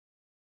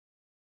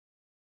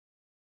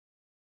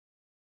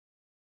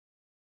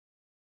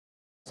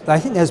I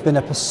think there's been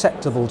a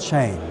perceptible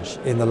change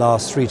in the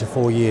last 3 to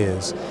 4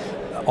 years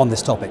on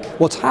this topic.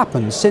 What's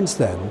happened since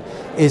then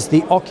is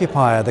the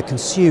occupier, the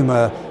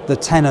consumer, the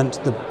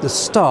tenant, the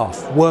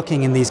staff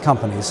working in these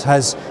companies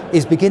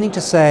is beginning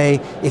to say,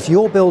 if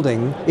your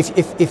building,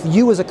 if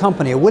you as a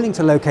company are willing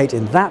to locate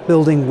in that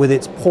building with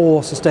its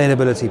poor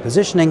sustainability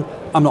positioning,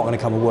 I'm not going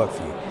to come and work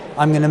for you.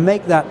 I'm going to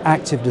make that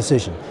active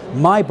decision.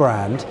 My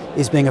brand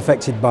is being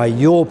affected by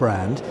your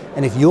brand,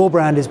 and if your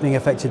brand is being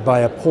affected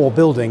by a poor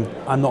building,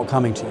 I'm not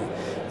coming to you.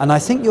 And I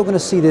think you're going to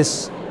see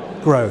this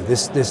grow,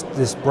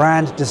 this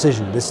brand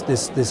decision,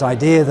 this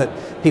idea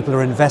that people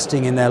are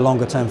investing in their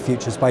longer term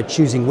futures by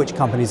choosing which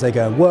companies they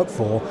go and work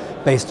for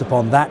based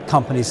upon that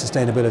company's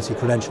sustainability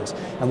credentials.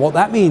 And what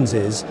that means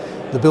is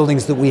the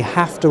buildings that we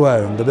have to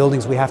own, the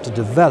buildings we have to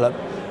develop,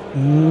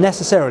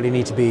 necessarily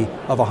need to be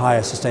of a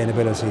higher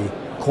sustainability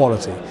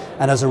quality.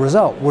 And as a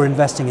result, we're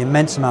investing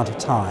immense amount of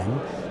time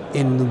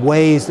in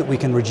ways that we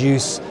can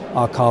reduce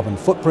our carbon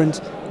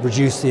footprint,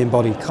 reduce the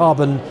embodied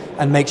carbon,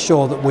 and make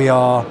sure that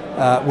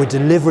we're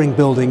delivering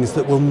buildings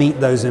that will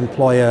meet those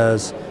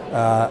employers'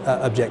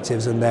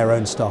 objectives and their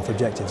own staff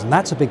objectives. And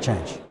that's a big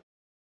change.